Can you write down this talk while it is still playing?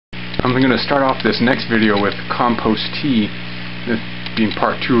I'm going to start off this next video with compost tea, this being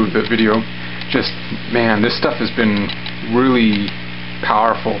part 2 of the video. Just, man, this stuff has been really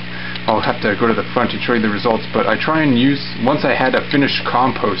powerful. I'll have to go to the front to show you the results, but I try and use, once I had a finished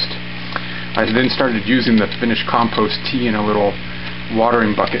compost, I then started using the finished compost tea in a little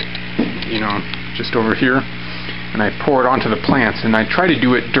watering bucket, you know, just over here, and I pour it onto the plants, and I try to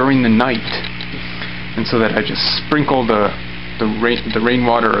do it during the night, and so that I just sprinkle the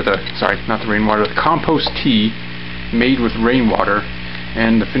rainwater, or the compost tea made with rainwater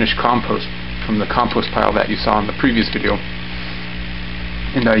and the finished compost from the compost pile that you saw in the previous video,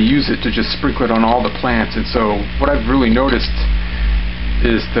 and I use it to just sprinkle it on all the plants. And so what I've really noticed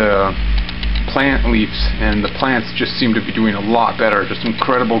is the plant leaves and the plants just seem to be doing a lot better, just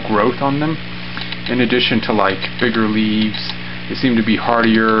incredible growth on them. In addition to like bigger leaves, they seem to be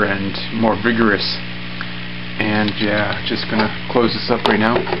hardier and more vigorous. And yeah, just gonna close this up right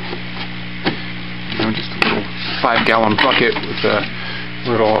now. You know, just a little 5-gallon bucket with a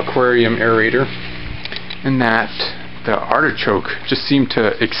little aquarium aerator. And that the artichoke just seemed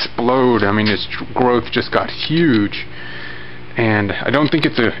to explode. I mean, its growth just got huge. And I don't think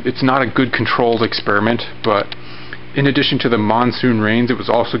it's not a good controlled experiment, but in addition to the monsoon rains, it was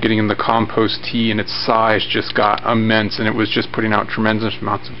also getting in the compost tea, and its size just got immense, and it was just putting out tremendous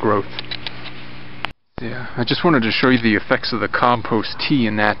amounts of growth. Yeah, I just wanted to show you the effects of the compost tea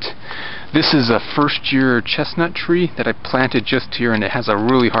in that this is a first-year chestnut tree that I planted just here, and it has a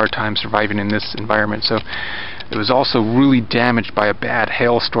really hard time surviving in this environment. So it was also really damaged by a bad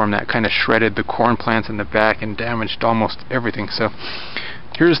hailstorm that kind of shredded the corn plants in the back and damaged almost everything. So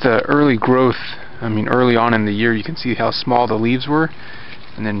here's the early growth. I mean, early on in the year, you can see how small the leaves were,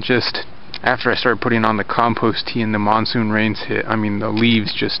 and then just after I started putting on the compost tea and the monsoon rains hit, I mean, the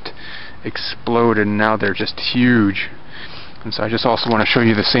leaves just exploded, and now they're just huge. And so I just also want to show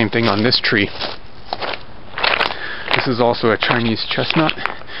you the same thing on this tree. This is also a Chinese chestnut,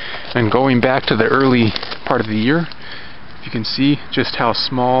 and going back to the early part of the year, you can see just how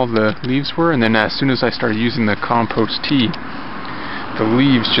small the leaves were, and then as soon as I started using the compost tea, the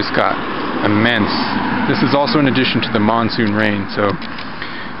leaves just got immense. This is also in addition to the monsoon rain, so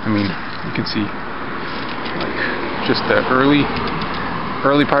I mean, you can see like just the early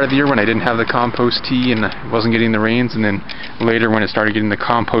part of the year when I didn't have the compost tea and I wasn't getting the rains, and then later when it started getting the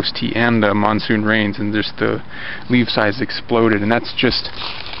compost tea and the monsoon rains, and just the leaf size exploded. And that's just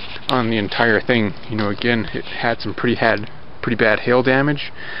on the entire thing. You know, again, it had some pretty bad hail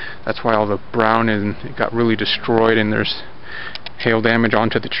damage. That's why all the brown, and it got really destroyed, and there's hail damage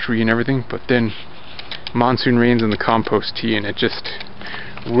onto the tree and everything. But then monsoon rains and the compost tea, and it just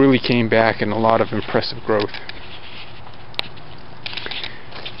really came back in a lot of impressive growth.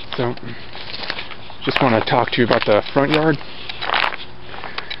 So, just want to talk to you about the front yard.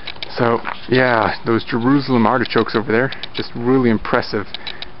 So, yeah, those Jerusalem artichokes over there, just really impressive.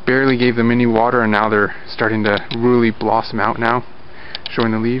 Barely gave them any water, and now they're starting to really blossom out now,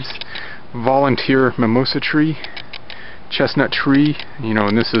 showing the leaves. Volunteer mimosa tree, chestnut tree, you know,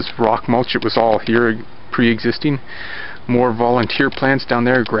 and this is rock mulch. It was all here pre-existing. More volunteer plants down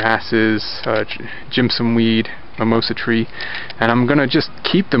there, grasses, gypsum weed, mimosa tree, and I'm gonna just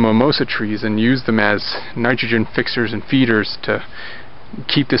keep the mimosa trees and use them as nitrogen fixers and feeders to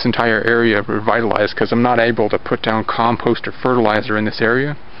keep this entire area revitalized, because I'm not able to put down compost or fertilizer in this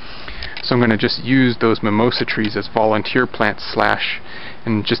area. So I'm gonna just use those mimosa trees as volunteer plants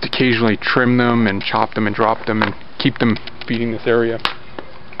and just occasionally trim them and chop them and drop them and keep them feeding this area.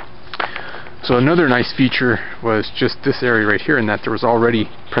 So another nice feature was just this area right here, in that there was already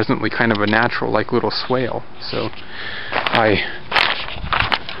presently kind of a natural like little swale. So I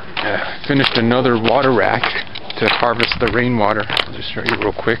finished another water rack to harvest the rainwater. I'll just show you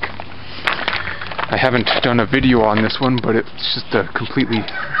real quick. I haven't done a video on this one, but it's just a completely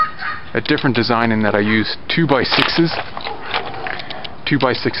different design in that I use 2x6s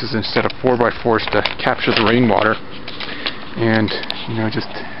instead of 4x4s to capture the rainwater. And you know, just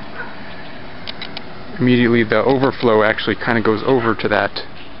immediately the overflow actually kind of goes over to that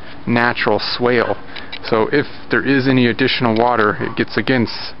natural swale. So if there is any additional water, it gets again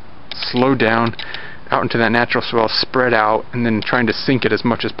slowed down out into that natural swale, spread out, and then trying to sink it as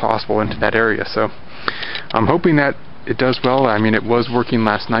much as possible into that area. So I'm hoping that it does well. I mean, it was working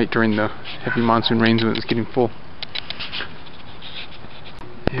last night during the heavy monsoon rains when it was getting full.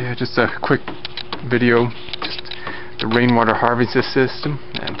 Yeah, just a quick video, just the rainwater harvesting system.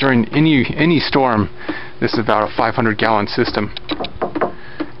 And during any storm, this is about a 500-gallon system.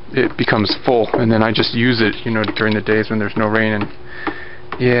 It becomes full, and then I just use it, you know, during the days when there's no rain. And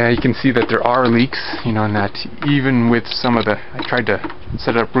yeah, you can see that there are leaks, you know, and that even with some of the, I tried to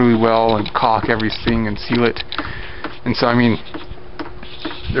set it up really well and caulk everything and seal it, and so I mean,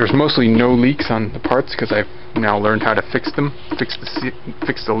 there's mostly no leaks on the parts because I've now learned how to fix them, fix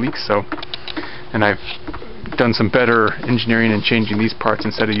the leaks. So, and I've done some better engineering and changing these parts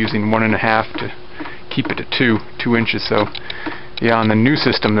instead of using 1.5 to keep it at 2 inches. So, yeah, on the new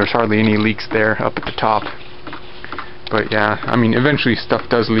system, there's hardly any leaks there up at the top. But yeah, I mean, eventually stuff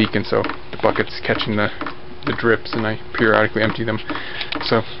does leak, and so the bucket's catching the drips, and I periodically empty them.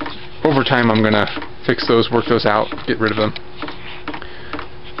 So over time, I'm gonna fix those, work those out, get rid of them.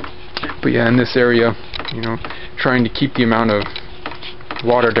 But yeah, in this area, you know, trying to keep the amount of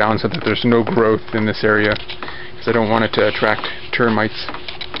water down so that there's no growth in this area, because I don't want it to attract termites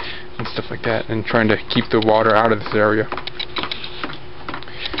and stuff like that, and trying to keep the water out of this area.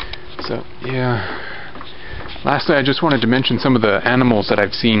 So yeah. Lastly, I just wanted to mention some of the animals that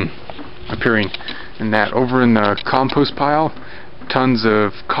I've seen appearing in that. Over in the compost pile, tons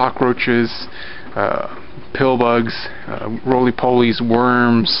of cockroaches, pill bugs, roly-polies,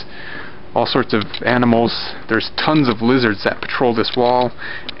 worms, all sorts of animals. There's tons of lizards that patrol this wall.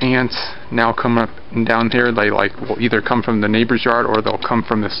 Ants now come up and down here. They will either come from the neighbor's yard or they'll come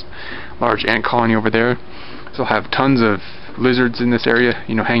from this large ant colony over there. So I'll have tons of lizards in this area,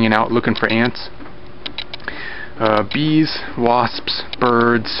 you know, hanging out looking for ants. Bees, wasps,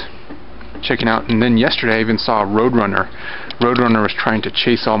 birds, checking out. And then yesterday I even saw a roadrunner. Roadrunner was trying to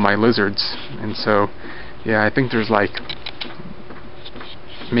chase all my lizards, and so yeah, I think there's like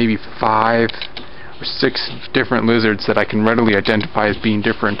maybe 5 or 6 different lizards that I can readily identify as being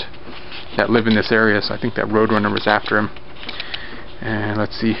different that live in this area, so I think that roadrunner was after him. And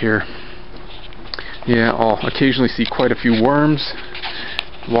let's see here. Yeah, I'll occasionally see quite a few worms,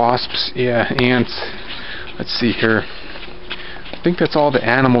 wasps, yeah, ants. Let's see here. I think that's all the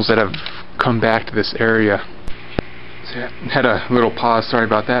animals that have come back to this area. So yeah, had a little pause, sorry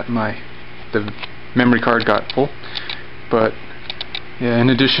about that. The memory card got full. But yeah, in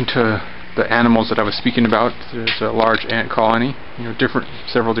addition to the animals that I was speaking about, there's a large ant colony, you know,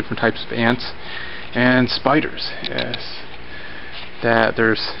 several different types of ants, and spiders. Yes. That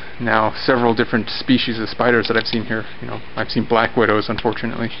there's now several different species of spiders that I've seen here. You know, I've seen black widows,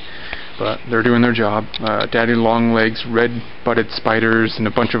 unfortunately, but they're doing their job. Daddy longlegs, red-butted spiders, and a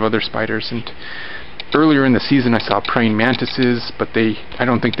bunch of other spiders. And earlier in the season, I saw praying mantises, but I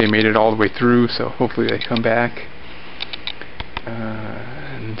don't think they made it all the way through. So hopefully they come back.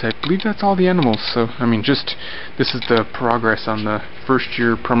 And I believe that's all the animals. So I mean, this is the progress on the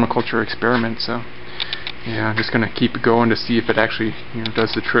first-year permaculture experiment. So. Yeah, I'm just going to keep it going to see if it actually, you know,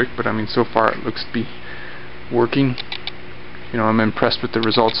 does the trick, but I mean, so far it looks to be working. You know, I'm impressed with the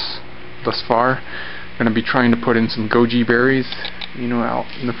results thus far. I'm going to be trying to put in some goji berries, you know, out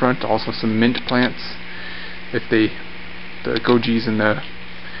in the front, also some mint plants, if the gojis and the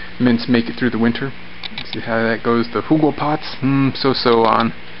mints make it through the winter. See how that goes. The hugel pots, so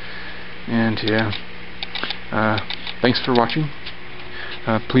on. And yeah, thanks for watching.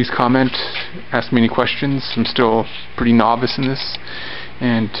 Please comment, ask me any questions. I'm still pretty novice in this,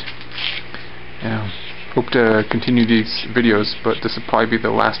 and hope to continue these videos, but this will probably be the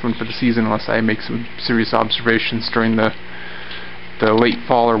last one for the season unless I make some serious observations during the late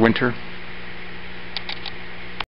fall or winter.